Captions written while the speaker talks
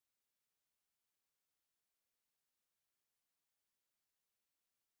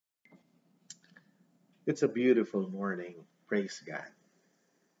It's a beautiful morning. Praise God.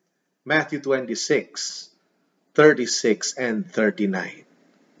 Matthew 26, 36, and 39.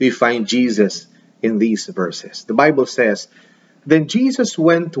 We find Jesus in these verses. The Bible says, Then Jesus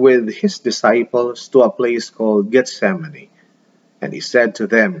went with his disciples to a place called Gethsemane, and he said to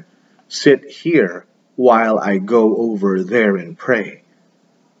them, Sit here while I go over there and pray.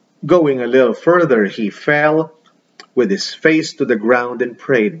 Going a little further, he fell with his face to the ground and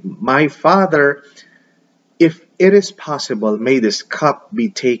prayed, My Father, if it is possible, may this cup be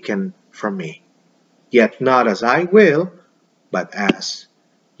taken from me. Yet not as I will, but as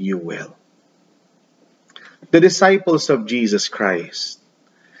you will. The disciples of Jesus Christ,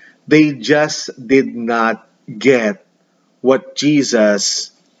 they just did not get what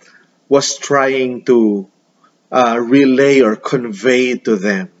Jesus was trying to relay or convey to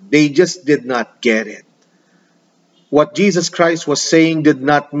them. They just did not get it. What Jesus Christ was saying did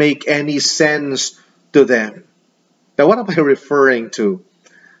not make any sense to them. Now, what am I referring to?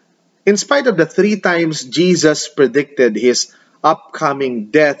 In spite of the three times Jesus predicted his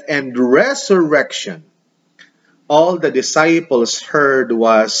upcoming death and resurrection, all the disciples heard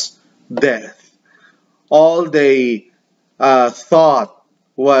was death. All they thought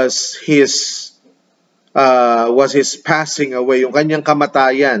was his passing away, yung kanyang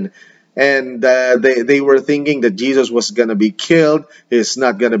kamatayan. And they were thinking that Jesus was going to be killed, he's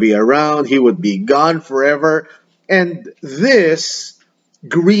not going to be around, he would be gone forever. And this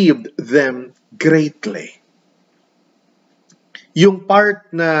grieved them greatly. Yung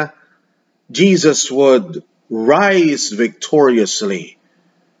part na Jesus would rise victoriously,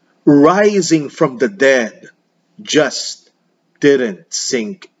 rising from the dead, just didn't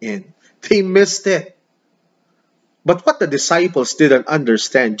sink in. They missed it. But what the disciples didn't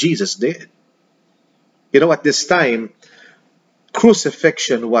understand, Jesus did. You know, at this time,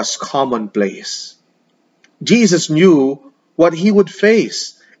 crucifixion was commonplace. Jesus knew what he would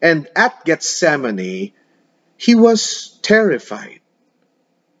face. And at Gethsemane, he was terrified.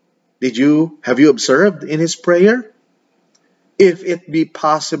 Have you observed in his prayer? If it be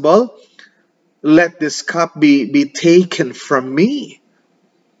possible, let this cup be taken from me.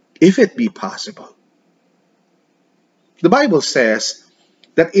 If it be possible. The Bible says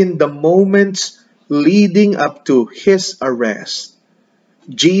that in the moments leading up to his arrest,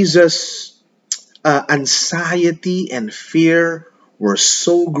 Jesus' anxiety and fear were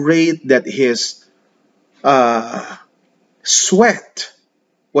so great that his sweat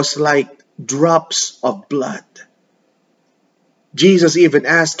was like drops of blood. Jesus even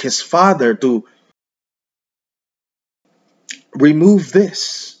asked his Father to remove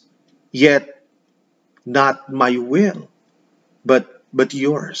this, yet not my will, but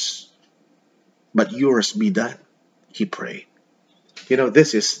yours. But yours be done, he prayed. You know,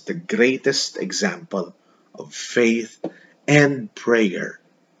 this is the greatest example of faith and prayer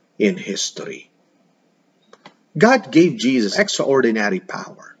in history. God gave Jesus extraordinary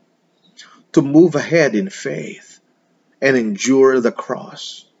power to move ahead in faith and endure the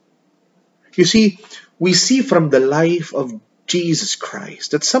cross. You see, we see from the life of Jesus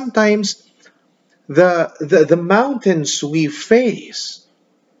Christ that sometimes the mountains we face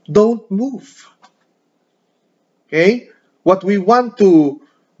don't move. Okay? What we want to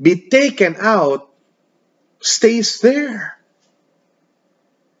be taken out stays there.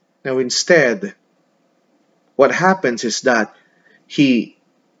 Now instead, what happens is that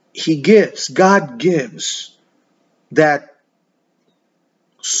God gives that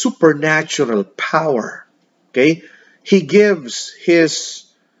supernatural power. Okay? He gives his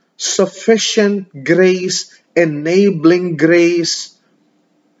sufficient grace, enabling grace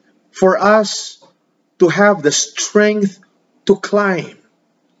for us to have the strength to climb.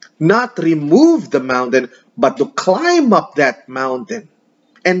 Not remove the mountain, but to climb up that mountain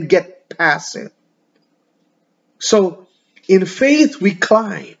and get past it. So, in faith, we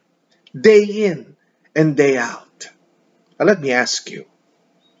climb day in and day out. Now, let me ask you,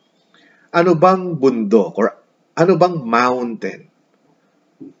 ano bang bundok or ano bang mountain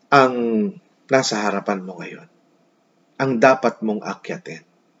ang nasa harapan mo ngayon? Ang dapat mong akyatin?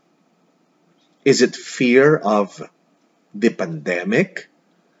 Is it fear of the pandemic?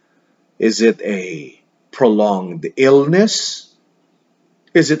 Is it a prolonged illness?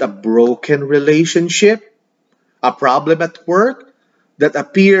 Is it a broken relationship? A problem at work that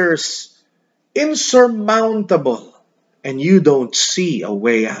appears insurmountable and you don't see a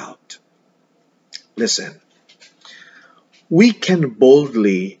way out? Listen, we can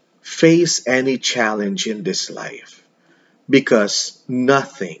boldly face any challenge in this life because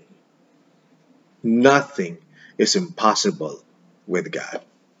nothing is impossible with God.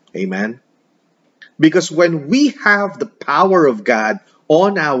 Amen? Because when we have the power of God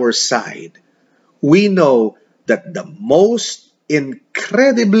on our side, we know that the most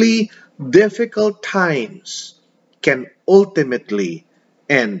incredibly difficult times can ultimately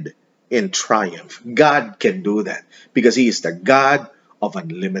end in triumph. God can do that because He is the God of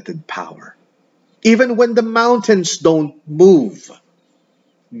unlimited power. Even when the mountains don't move,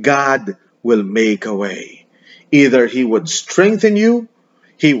 God will make a way. Either He would strengthen you,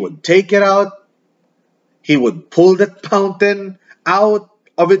 He would take it out, He would pull that mountain out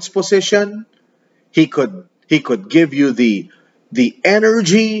of its position. He could give you the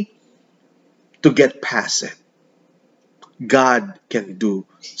energy to get past it. God can do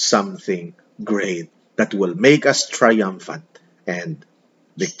something great that will make us triumphant and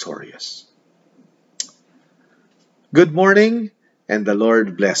victorious. Good morning, and the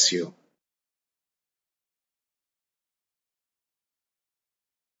Lord bless you.